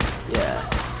 Yeah.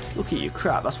 Look at you,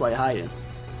 crap, that's why you're hiding.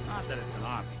 Not that it's an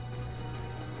option.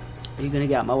 Are you going to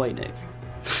get out of my way, Nick?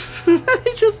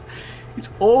 It's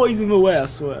always in my way, I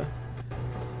swear.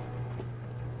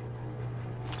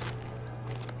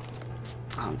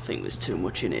 I don't think there's too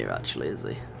much in here, actually, is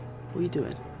there? What are you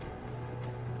doing?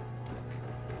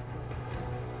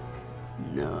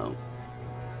 No.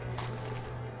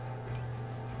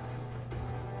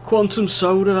 Quantum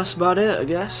soda, that's about it, I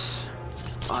guess.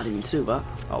 Oh, I didn't even do that.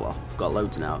 Oh well, I've got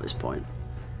loads now at this point.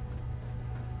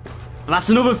 And that's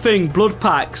another thing, blood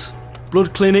packs.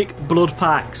 Blood clinic, blood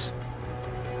packs.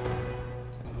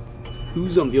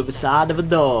 Who's on the other side of the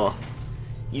door?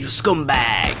 You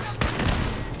scumbags!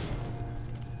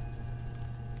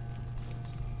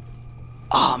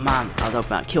 Oh man, I was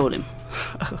hoping I killed him.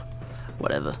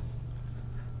 Whatever.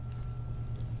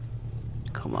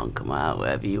 Come on, come out,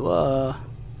 wherever you are.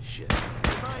 Shit.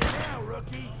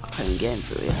 I can't even get him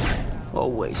through here. What a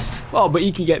waste. Oh, but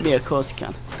you can get me, of course you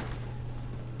can.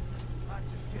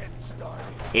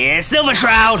 Yeah, Silver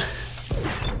Shroud!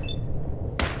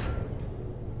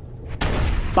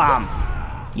 Bam!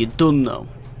 You're done though.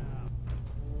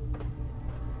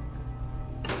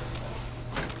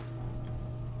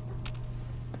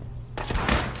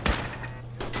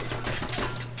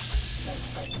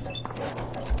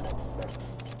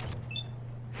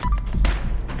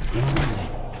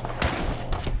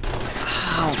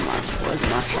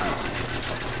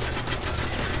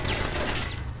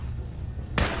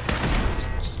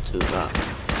 Do that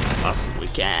fast as we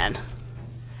can.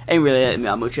 Ain't really hurting me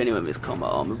that much anyway with this combat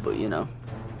armor, but you know,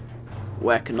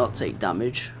 where I cannot take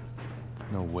damage.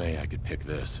 No way I could pick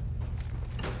this.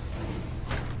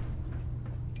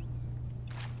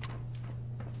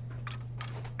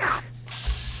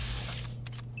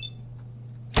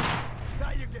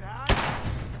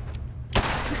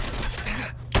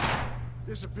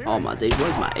 Oh my days,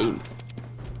 where's my aim?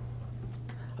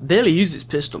 I barely use this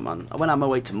pistol, man. I went out of my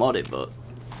way to mod it, but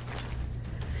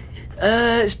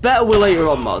it's better with later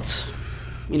on mods.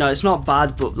 You know, it's not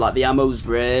bad, but like the ammo's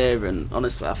rare, and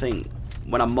honestly, I think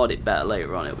when I mod it better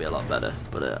later on, it'll be a lot better.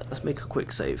 But let's make a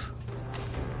quick save.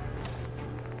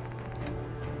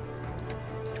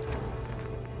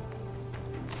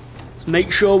 Let's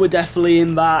make sure we're definitely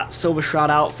in that Silver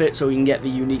Shroud outfit so we can get the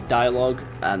unique dialogue,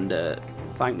 and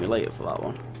thank me later for that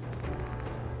one.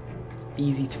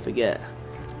 Easy to forget.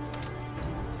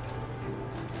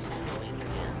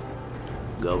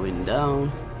 Going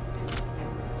down.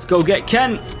 Let's go get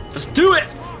Kent. Let's do it.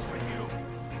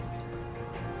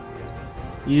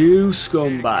 You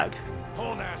scumbag.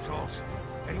 Hold, assholes.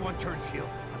 Anyone turns heel,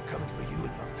 I'm coming for you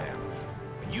and your family.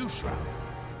 And you, Shroud,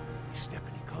 you step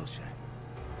any closer,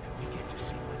 and we get to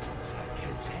see what's inside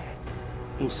Kent's head.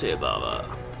 We'll see about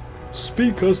that.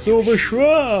 Speak of Silver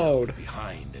Shroud.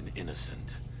 Behind an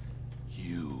innocent.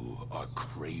 You are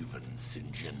craven,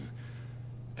 St. John,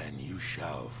 and you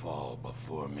shall fall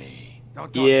before me.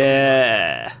 Don't talk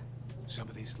yeah. to me. Some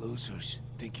of these losers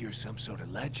think you're some sort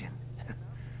of legend.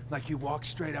 Like you walk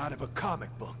straight out of a comic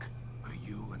book. But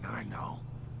you and I know.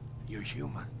 You're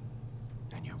human.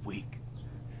 And you're weak.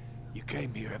 You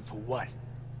came here and for what?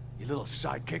 Your little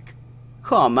sidekick?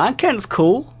 Come on, man. Kent's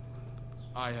cool.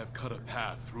 I have cut a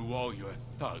path through all your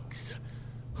thugs.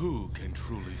 Who can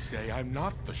truly say I'm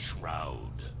not the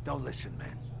Shroud? Don't listen,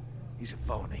 man. He's a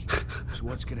phony. So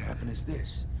what's gonna happen is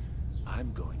this.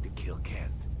 I'm going to kill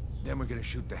Kent. Then we're gonna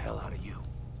shoot the hell out of you.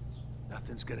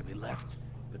 Nothing's gonna be left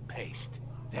but paste.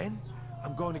 Then,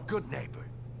 I'm going to Good Neighbor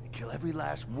and kill every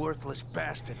last worthless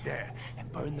bastard there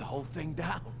and burn the whole thing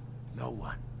down. No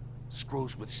one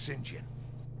screws with St. John.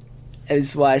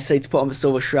 This is why I say to put on the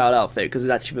Silver Shroud outfit, because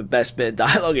it's actually the best bit of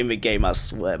dialogue in the game, I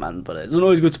swear, man. But it's not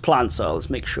always good to plan, so let's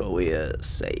make sure we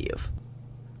save.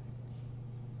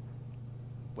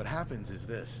 What happens is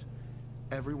this.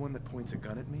 Everyone that points a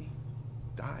gun at me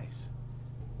dies.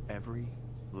 Every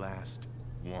last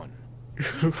one.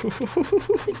 You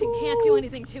can't do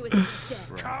anything to us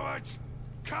instead. Cowards!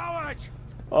 Cowards!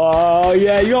 Oh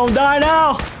yeah, you gonna die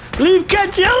now! Leave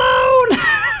Kenty alone!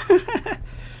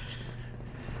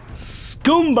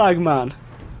 Scumbag man!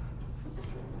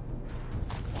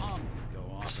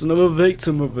 Just another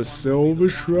victim of the Silver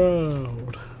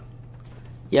Shroud.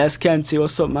 Yes, Kenty,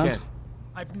 what's up, man? Kent.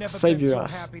 I've never Save been your so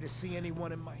ass. happy to see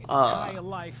anyone in my entire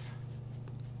life.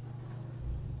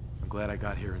 I'm glad I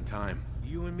got here in time.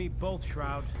 You and me both,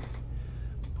 Shroud.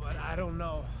 But I don't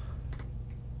know.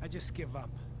 I just give up.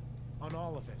 On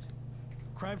all of it.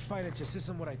 Crime fighting just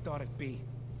isn't what I thought it'd be.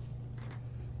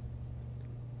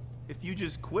 If you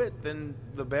just quit, then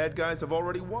the bad guys have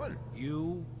already won.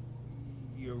 You're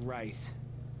right.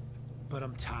 But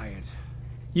I'm tired.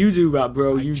 You do that,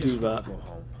 bro. You just do that. wanna go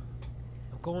home.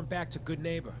 I'm going back to Good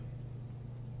Neighbor.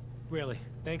 Really,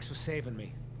 thanks for saving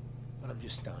me. But I'm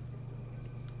just done.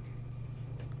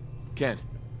 Kent.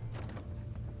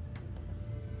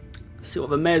 See what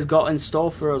the mayor's got in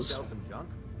store for us.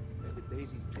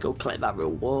 Let's go collect that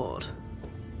reward.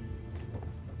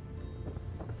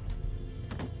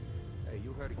 Hey,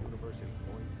 you heard of University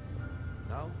Point?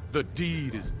 No? The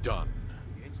deed is done.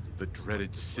 The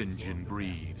dreaded St. John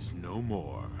breathes no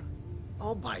more.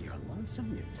 All by your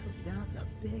lonesome, you took down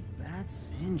the big bad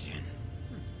St. John.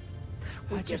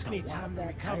 We just need time to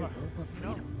that recover. tightrope of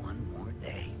freedom one more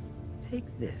day.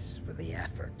 Take this for the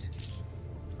effort.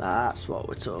 That's what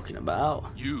we're talking about.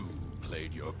 You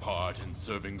played your part in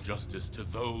serving justice to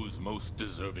those most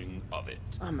deserving of it.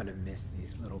 I'm gonna miss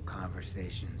these little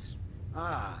conversations.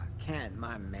 Ah, Ken,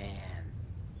 my man.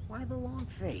 Why the long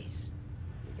face?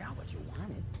 You got what you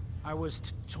wanted. I was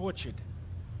tortured.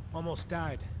 Almost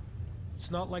died.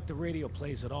 It's not like the radio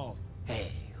plays at all.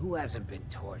 Hey, who hasn't been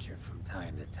tortured from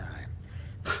time to time?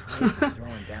 The price of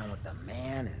throwing down with the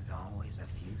man is always a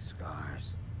few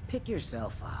scars. Pick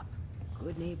yourself up.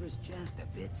 Good Neighbor's just a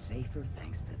bit safer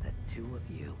thanks to the two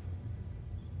of you.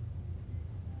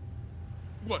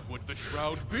 What would the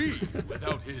Shroud be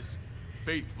without his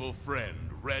faithful friend,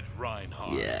 Red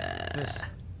Reinhardt? Yeah.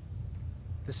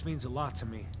 This means a lot to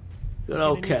me. Good I'm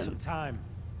old gonna need Ken. some time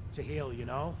to heal, you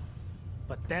know?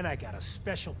 But then I got a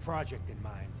special project in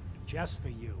mind, just for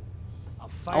you.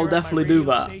 I'll definitely do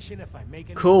that.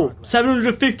 That. Cool.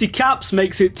 750 caps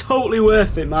makes it totally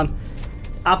worth it, man.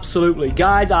 Absolutely.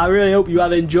 Guys, I really hope you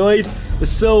have enjoyed the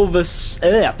Silver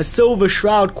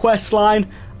Shroud Questline.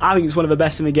 I think it's one of the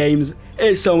best in the games.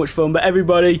 It's so much fun. But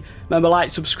everybody, remember, like,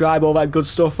 subscribe, all that good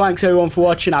stuff. Thanks everyone for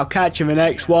watching. I'll catch you in the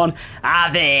next one.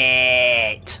 Have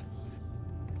it!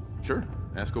 Sure.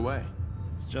 Ask away.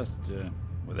 It's just,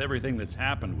 with everything that's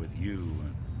happened with you,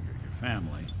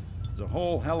 family. It's a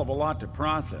whole hell of a lot to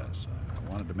process.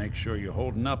 I wanted to make sure you're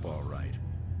holding up all right.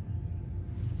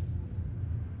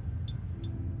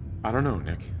 I don't know,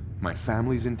 Nick. My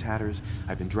family's in tatters.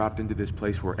 I've been dropped into this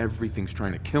place where everything's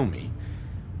trying to kill me.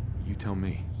 You tell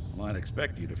me. Well, I'd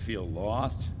expect you to feel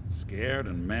lost, scared,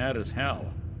 and mad as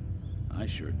hell. I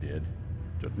sure did.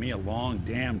 Took me a long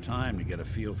damn time to get a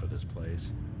feel for this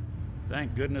place.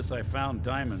 Thank goodness I found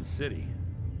Diamond City.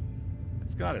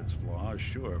 It's got its flaws,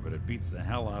 sure, but it beats the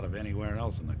hell out of anywhere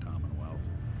else in the Commonwealth.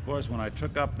 Of course, when I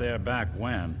took up there back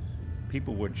when,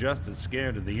 people were just as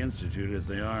scared of the Institute as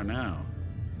they are now.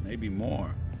 Maybe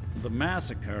more. The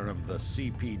massacre of the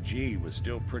CPG was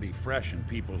still pretty fresh in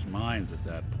people's minds at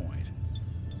that point.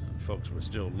 Folks were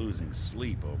still losing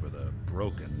sleep over the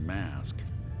broken mask.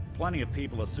 Plenty of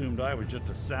people assumed I was just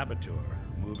a saboteur,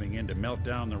 moving in to melt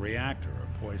down the reactor or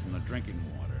poison the drinking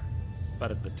water. But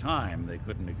at the time, they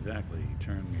couldn't exactly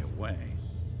turn me away.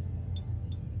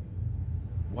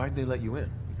 Why'd they let you in?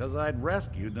 Because I'd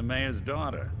rescued the mayor's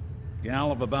daughter.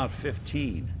 Gal of about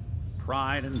 15.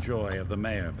 Pride and joy of the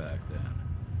mayor back then.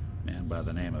 Man by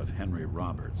the name of Henry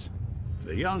Roberts.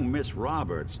 The young Miss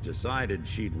Roberts decided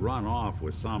she'd run off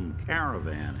with some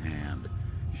caravan hand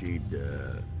she'd,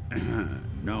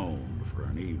 known for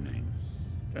an evening.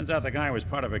 Turns out the guy was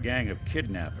part of a gang of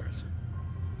kidnappers.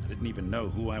 I didn't even know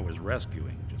who I was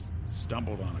rescuing, just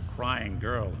stumbled on a crying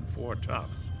girl and 4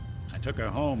 toughs. I took her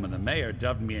home and the mayor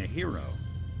dubbed me a hero,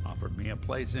 offered me a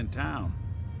place in town.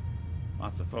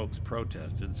 Lots of folks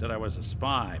protested, said I was a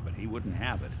spy, but he wouldn't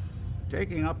have it.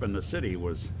 Taking up in the city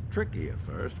was tricky at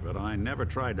first, but I never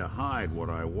tried to hide what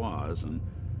I was, and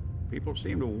people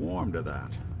seemed to warm to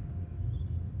that.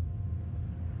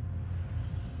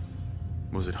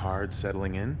 Was it hard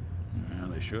settling in? Yeah,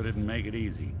 they sure didn't make it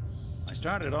easy. I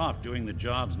started off doing the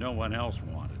jobs no one else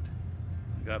wanted.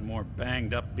 I got more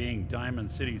banged up being Diamond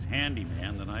City's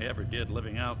handyman than I ever did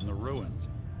living out in the ruins.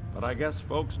 But I guess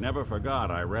folks never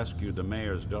forgot I rescued the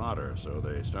mayor's daughter, so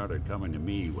they started coming to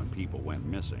me when people went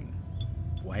missing.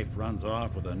 Wife runs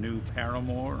off with a new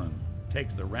paramour and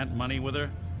takes the rent money with her.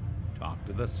 Talk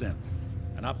to the synth.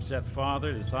 An upset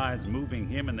father decides moving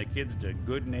him and the kids to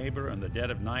Good Neighbor in the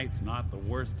dead of night's not the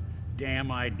worst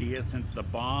damn idea since the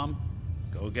bomb.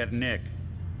 Go get Nick.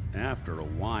 After a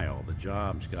while, the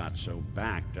jobs got so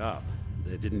backed up,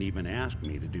 they didn't even ask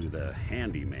me to do the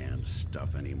handyman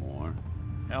stuff anymore.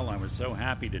 Hell, I was so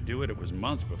happy to do it, it was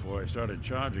months before I started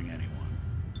charging anyone.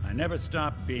 I never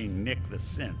stopped being Nick the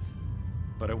synth,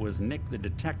 but it was Nick the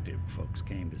detective folks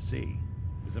came to see.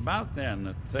 It was about then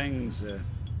that things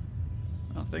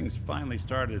finally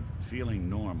started feeling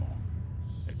normal.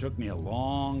 It took me a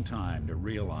long time to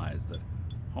realize that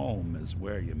home is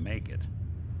where you make it.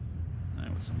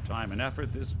 And with some time and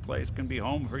effort, this place can be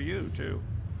home for you, too.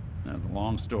 That's a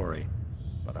long story,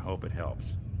 but I hope it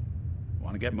helps.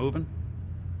 Want to get moving?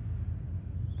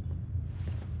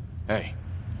 Hey.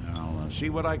 I'll see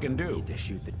what I can do. Need to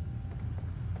shoot the